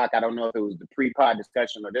Over the Rock. I don't know if it was the pre-pod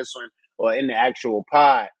discussion or this one or in the actual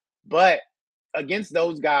pod, but against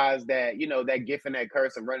those guys that, that gift and that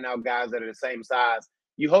curse of running out guys that are the same size,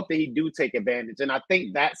 you hope that he do take advantage. And I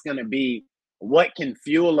think that's going to be what can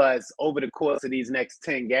fuel us over the course of these next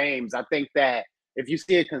 10 games. I think that if you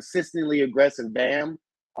see a consistently aggressive Bam,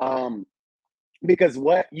 because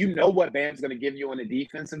what Bam's going to give you on the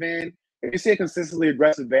defensive end. If you see a consistently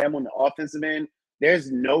aggressive Bam on the offensive end,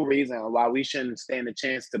 there's no reason why we shouldn't stand a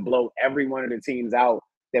chance to blow every one of the teams out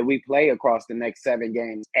that we play across the next 7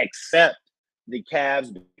 games, except the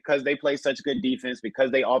Cavs, because they play such good defense,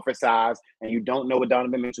 because they offer size, and you don't know what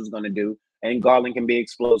Donovan Mitchell's going to do, and Garland can be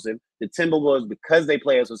explosive. The Timberwolves, because they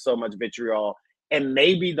play us with so much vitriol, and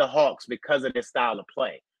maybe the Hawks because of their style of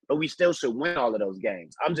play. But we still should win all of those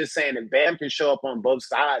games. I'm just saying if Bam can show up on both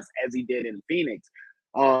sides as he did in Phoenix,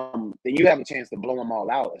 then you have a chance to blow them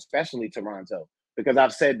all out, especially Toronto. Because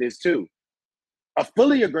I've said this too. A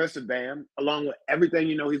fully aggressive Bam, along with everything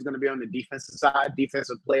he's going to be on the defensive side,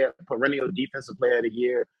 defensive player, perennial defensive player of the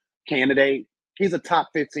year candidate. He's a top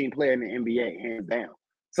 15 player in the NBA, hands down.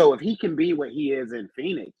 So if he can be what he is in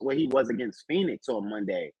Phoenix, what he was against Phoenix on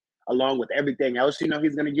Monday, along with everything else he's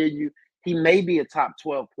going to give you, he may be a top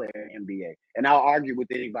 12 player in the NBA. And I'll argue with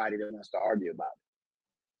anybody that wants to argue about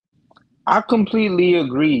it. I completely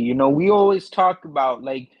agree. We always talk about,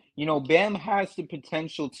 Bam has the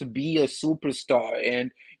potential to be a superstar.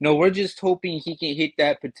 And, we're just hoping he can hit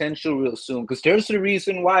that potential real soon. Because there's the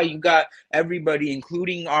reason why you got everybody,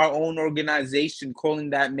 including our own organization,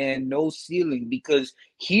 calling that man no ceiling. Because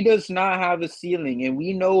he does not have a ceiling. And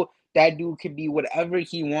we know that dude can be whatever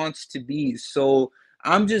he wants to be. So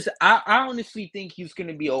I honestly think he's going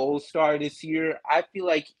to be an all-star this year. I feel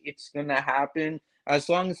like it's going to happen. As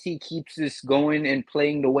long as he keeps this going and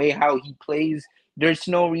playing the way how he plays, there's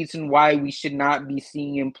no reason why we should not be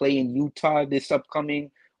seeing him play in Utah this upcoming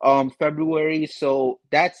February. So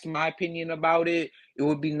that's my opinion about it. It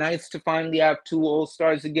would be nice to finally have 2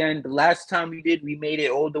 All-Stars again. The last time we did, we made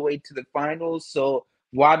it all the way to the finals. So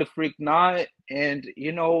why the freak not? And,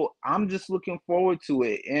 I'm just looking forward to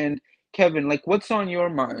it. And Kevin, what's on your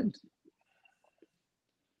mind?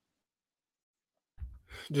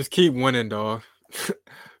 Just keep winning, dog.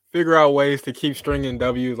 Figure out ways to keep stringing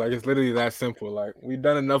W's. It's literally that simple. We've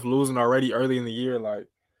done enough losing already early in the year.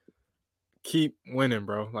 Keep winning,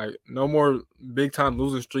 bro. No more big time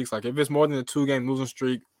losing streaks. If it's more than a 2-game losing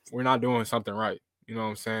streak, we're not doing something right. You know what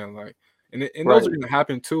I'm saying? And those are gonna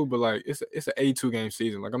happen too. But it's an 82-game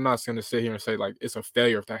season. I'm not gonna sit here and say it's a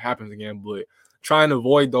failure if that happens again. But try and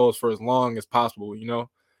avoid those for as long as possible.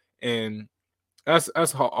 And that's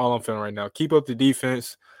all I'm feeling right now. Keep up the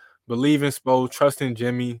defense. Believe in Spo, trust in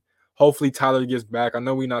Jimmy. Hopefully Tyler gets back. I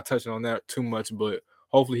know we're not touching on that too much, but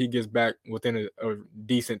hopefully he gets back within a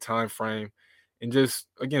decent time frame. And just,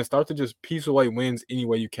 again, start to just piece away wins any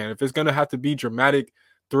way you can. If it's going to have to be dramatic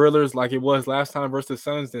thrillers like it was last time versus the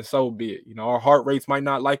Suns, then so be it. Our heart rates might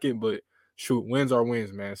not like it, but shoot, wins are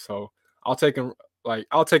wins, man. So I'll take them.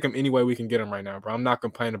 I'll take them any way we can get them right now, bro. I'm not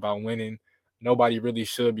complaining about winning. Nobody really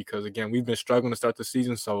should because, again, we've been struggling to start the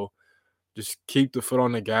season, so just keep the foot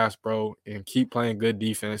on the gas, bro, and keep playing good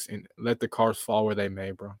defense and let the cards fall where they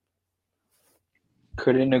may, bro.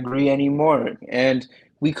 Couldn't agree anymore. And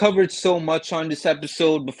we covered so much on this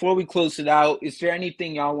episode. Before we close it out, is there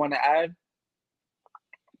anything y'all want to add?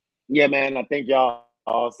 Yeah, man, I think y'all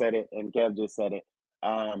all said it, and Kev just said it.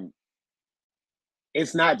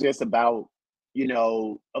 It's not just about,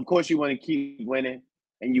 of course you want to keep winning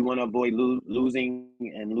and you want to avoid losing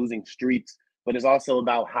streaks. But it's also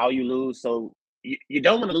about how you lose. So you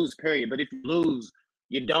don't want to lose, period. But if you lose,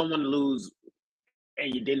 you don't want to lose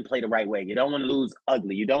and you didn't play the right way. You don't want to lose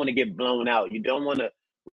ugly. You don't want to get blown out. You don't want to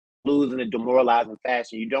lose in a demoralizing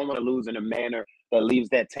fashion. You don't want to lose in a manner that leaves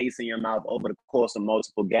that taste in your mouth over the course of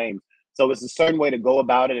multiple games. So it's a certain way to go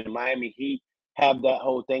about it. And Miami Heat have that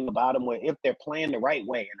whole thing about them where if they're playing the right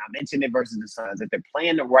way, and I mentioned it versus the Suns, if they're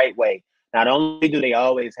playing the right way, not only do they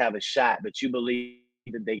always have a shot, but you believe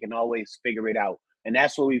that they can always figure it out. And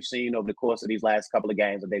that's what we've seen over the course of these last couple of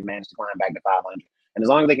games that they've managed to climb back to 500. And as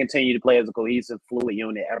long as they continue to play as a cohesive, fluid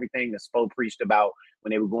unit, everything that Spo preached about when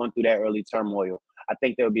they were going through that early turmoil, I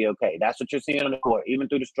think they'll be okay. That's what you're seeing on the court, even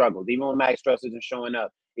through the struggles, even when Max Strus isn't showing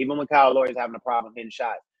up, even when Kyle Lowry's having a problem hitting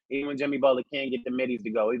shots, even when Jimmy Butler can't get the middies to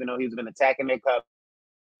go, even though he's been attacking their cup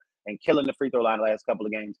and killing the free throw line the last couple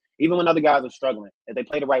of games. Even when other guys are struggling, if they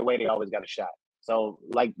play the right way, they always got a shot. So,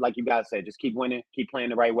 like you guys said, just keep winning, keep playing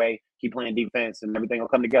the right way, keep playing defense, and everything will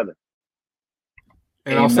come together.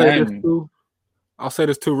 And I'll say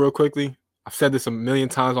this too real quickly. I've said this a million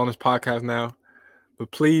times on this podcast now, but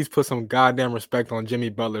please put some goddamn respect on Jimmy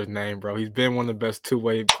Butler's name, bro. He's been one of the best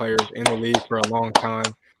two-way players in the league for a long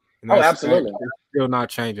time. And absolutely. That's still not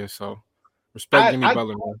changing, so respect Jimmy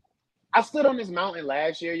Butler, man. I stood on this mountain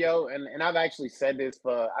last year, yo, and I've actually said this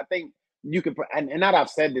for I think you could and not I've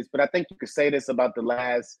said this, but I think you could say this about the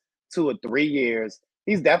last 2 or 3 years.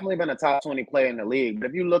 He's definitely been a top 20 player in the league. But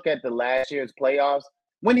if you look at the last year's playoffs,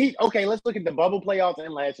 let's look at the bubble playoffs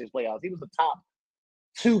and last year's playoffs. He was a top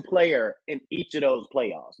 2 player in each of those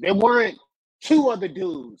playoffs. There weren't 2 other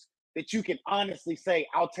dudes that you can honestly say,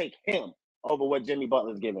 I'll take him over what Jimmy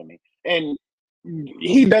Butler's giving me. And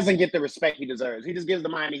he doesn't get the respect he deserves. He just gives the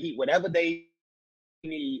Miami Heat whatever they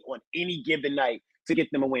need on any given night to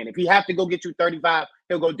get them a win. If he have to go get you 35,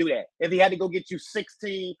 he'll go do that. If he had to go get you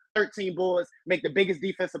 16, 13 boards, make the biggest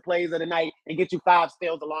defensive plays of the night, and get you 5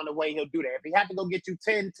 steals along the way, he'll do that. If he had to go get you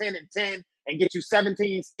 10, 10, and 10, and get you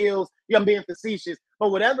 17 steals, I'm being facetious,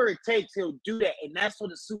 but whatever it takes, he'll do that. And that's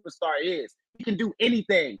what a superstar is. He can do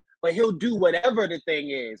anything, but he'll do whatever the thing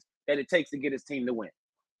is that it takes to get his team to win.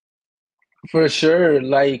 For sure,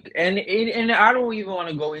 like, and I don't even want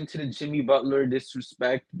to go into the Jimmy Butler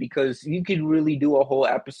disrespect because you could really do a whole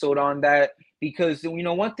episode on that. Because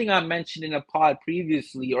one thing I mentioned in a pod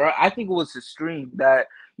previously, or I think it was a stream, that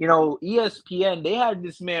ESPN, they had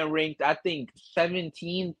this man ranked, I think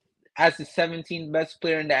 17th as the 17th best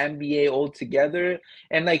player in the NBA altogether,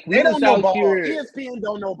 and like they don't know ball. ESPN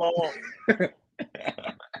don't know ball.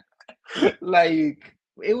 Like,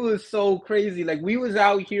 it was so crazy. Like, we was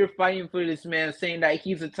out here fighting for this man, saying that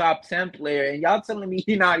he's a top 10 player, and y'all telling me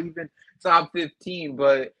he's not even top 15.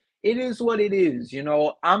 But it is what it is.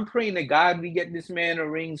 I'm praying to God we get this man a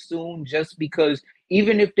ring soon, just because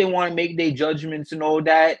even if they want to make their judgments and all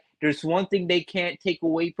that, there's one thing they can't take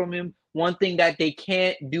away from him, one thing that they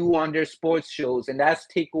can't do on their sports shows, and that's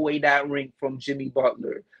take away that ring from Jimmy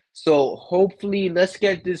Butler. So hopefully let's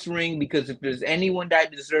get this ring, because if there's anyone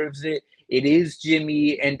that deserves it, it is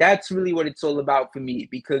Jimmy, and that's really what it's all about for me,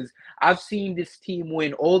 because I've seen this team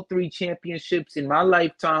win all 3 championships in my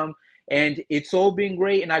lifetime, and it's all been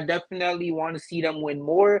great, and I definitely want to see them win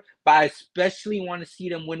more, but I especially want to see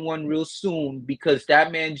them win one real soon, because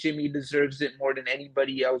that man Jimmy deserves it more than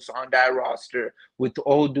anybody else on that roster, with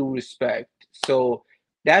all due respect. So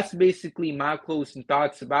that's basically my closing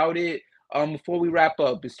thoughts about it. Before we wrap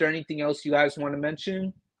up, is there anything else you guys want to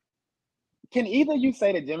mention? Can either you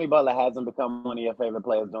say that Jimmy Butler hasn't become one of your favorite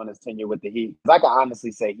players during his tenure with the Heat? I can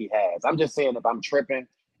honestly say he has. I'm just saying, if I'm tripping,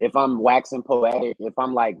 if I'm waxing poetic, if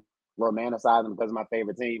I'm like romanticizing because of my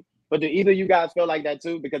favorite team. But do either of you guys feel like that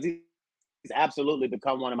too? Because he's absolutely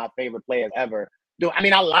become one of my favorite players ever. I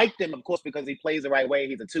mean, I liked him, of course, because he plays the right way.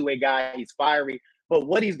 He's a two-way guy. He's fiery. But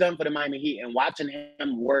what he's done for the Miami Heat and watching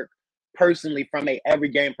him work personally from a every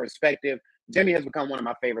game perspective, Jimmy has become one of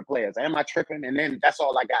my favorite players. Am I tripping? And then that's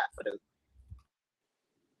all I got for the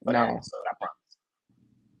No. episode, I promise.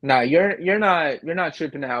 No, you're not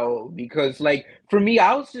tripping out, because like for me,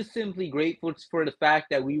 I was just simply grateful for the fact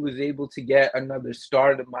that we was able to get another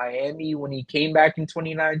star to Miami when he came back in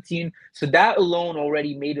 2019. So that alone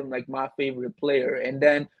already made him like my favorite player. And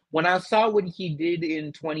then when I saw what he did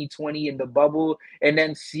in 2020 in the bubble, and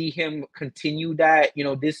then see him continue that,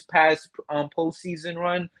 this past postseason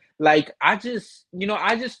run, like I just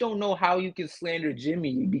don't know how you can slander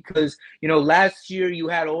Jimmy, because last year you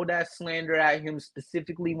had all that slander at him,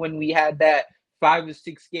 specifically when we had that 5 or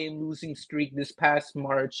 6 game losing streak this past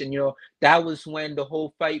March, and that was when the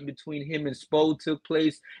whole fight between him and Spo took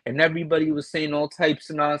place, and everybody was saying all types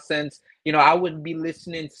of nonsense. I wouldn't be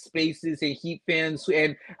listening to Spaces and Heat fans,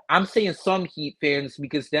 and I'm saying some Heat fans,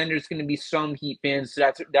 because then there's going to be some Heat fans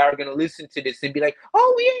that are going to listen to this and be like,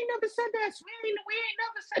 oh, we ain't never said that. We ain't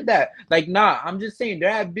never said that. Like, nah, I'm just saying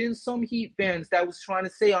there have been some Heat fans that was trying to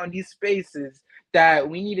say on these Spaces that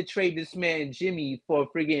we need to trade this man Jimmy for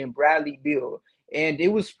friggin' Bradley Beal. And it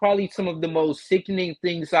was probably some of the most sickening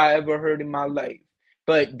things I ever heard in my life.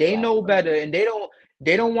 But they know better, and they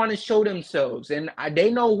don't want to show themselves, and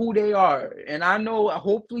they know who they are. And I know,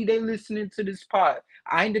 hopefully they listening to this pod.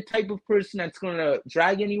 I ain't the type of person that's going to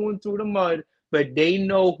drag anyone through the mud, but they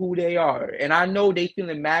know who they are. And I know they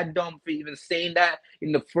feeling mad dumb for even saying that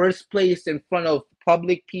in the first place in front of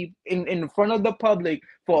public people, in front of the public,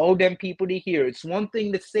 for all them people to hear. It's one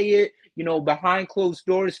thing to say it, behind closed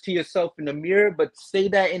doors to yourself in the mirror, but say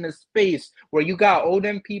that in a space where you got all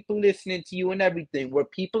them people listening to you and everything, where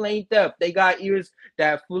people ain't deaf, they got ears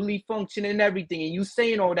that fully function and everything, and you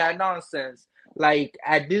saying all that nonsense. Like,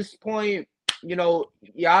 at this point, y'all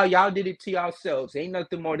did it to yourselves. Ain't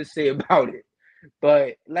nothing more to say about it.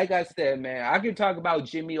 But like I said, man, I can talk about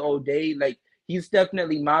Jimmy all day. Like, he's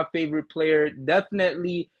definitely my favorite player.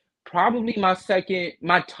 Definitely, probably my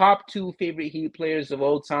top 2 favorite Heat players of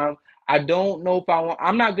all time. I don't know if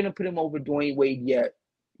I'm not gonna put him over Dwayne Wade yet,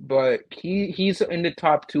 but he's in the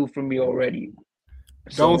top 2 for me already.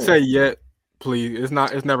 Don't say yet, please.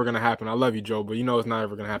 It's never gonna happen. I love you, Joe, but you know it's not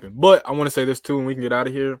ever gonna happen. But I want to say this too, and we can get out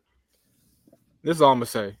of here. This is all I'm gonna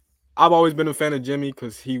say. I've always been a fan of Jimmy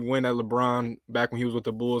because he went at LeBron back when he was with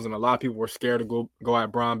the Bulls, and a lot of people were scared to go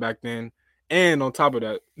at Bron back then. And on top of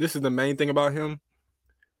that, this is the main thing about him.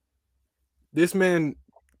 This man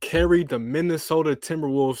carried the Minnesota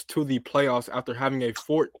Timberwolves to the playoffs after having a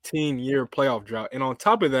 14-year playoff drought. And on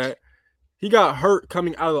top of that, he got hurt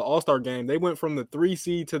coming out of the All-Star game. They went from the 3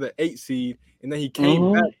 seed to the 8 seed, and then he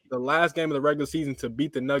came back the last game of the regular season to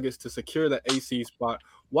beat the Nuggets to secure the 8 seed spot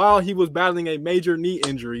while he was battling a major knee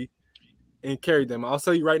injury and carried them. I'll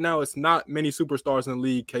tell you right now, it's not many superstars in the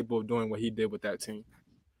league capable of doing what he did with that team.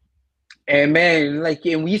 And man,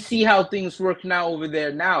 and we see how things work now over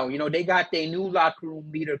there now. You know, they got their new locker room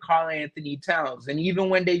leader, Karl-Anthony Towns. And even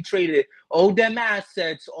when they traded all them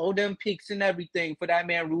assets, all them picks and everything for that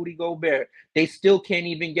man, Rudy Gobert, they still can't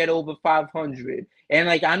even get over 500. And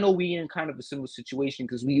I know we in kind of a similar situation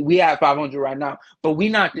because we have 500 right now, but we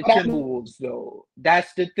not the Timberwolves though.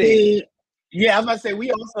 That's the thing. Yeah, I was about to say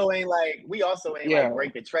we also ain't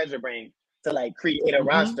break the treasure brain to create a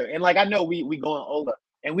roster. And I know we going over.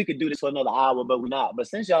 And we could do this for another hour, but we're not. But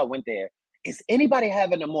since y'all went there, is anybody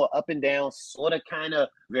having a more up and down, sort of kind of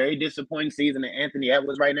very disappointing season than Anthony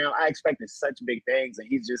Edwards right now? I expected such big things, and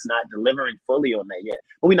he's just not delivering fully on that yet.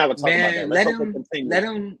 But we're not going to talk about that. Let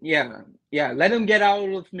him get out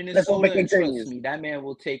of Minnesota and trust me, that man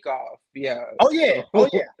will take off. Yeah. Oh, yeah.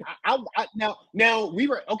 Now, we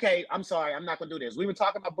were, okay, I'm sorry, I'm not going to do this. We were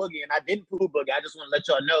talking about Boogie, and I didn't prove Boogie. I just want to let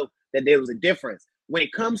y'all know that there was a difference. When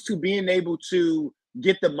it comes to being able to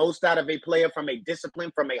get the most out of a player from a discipline,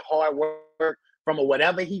 from a hard work, from a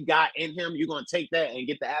whatever he got in him, you're going to take that and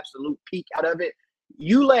get the absolute peak out of it.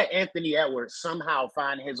 You let Anthony Edwards somehow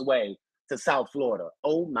find his way to South Florida.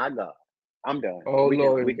 Oh, my God. I'm done. Oh,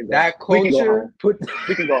 Lord. We can go. That culture. We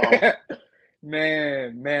can go home.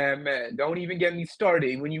 Man. Don't even get me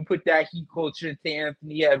started. When you put that Heat culture to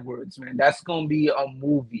Anthony Edwards, man, that's going to be a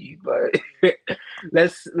movie. But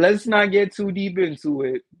let's not get too deep into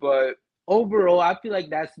it. But overall, I feel like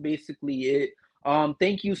that's basically it.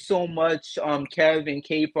 Thank you so much, Kev and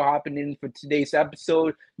Kay, for hopping in for today's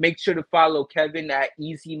episode. Make sure to follow Kevin at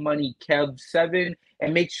EasyMoneyKev7,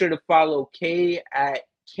 and make sure to follow Kay at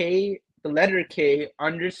K, the letter K,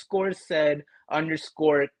 _said_K,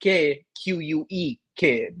 QUE,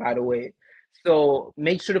 kid, by the way. So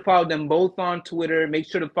make sure to follow them both on Twitter. Make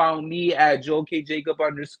sure to follow me at JoelKJacob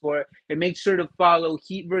 _, and make sure to follow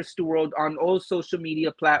Heat vs. the World on all social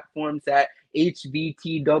media platforms at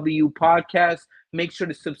HVTW Podcast. Make sure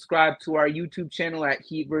to subscribe to our YouTube channel at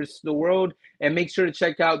Heat vs. the World, and make sure to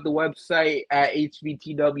check out the website at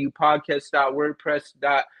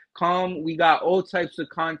hvtwpodcast.wordpress.com. We got all types of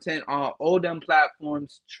content on all them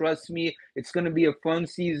platforms. Trust me, it's going to be a fun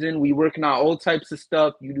season. We working on all types of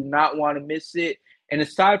stuff. You do not want to miss it. And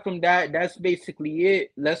aside from that, that's basically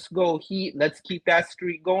it. Let's go Heat. Let's keep that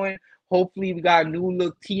streak going. Hopefully we got a new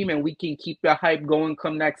look team and we can keep the hype going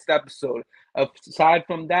come next episode. Aside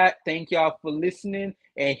from that, thank y'all for listening,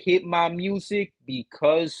 and hit my music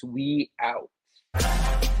because we out.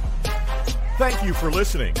 Thank you for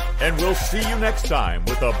listening, and we'll see you next time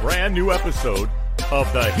with a brand new episode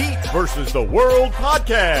of the Heat vs. the World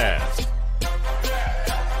podcast.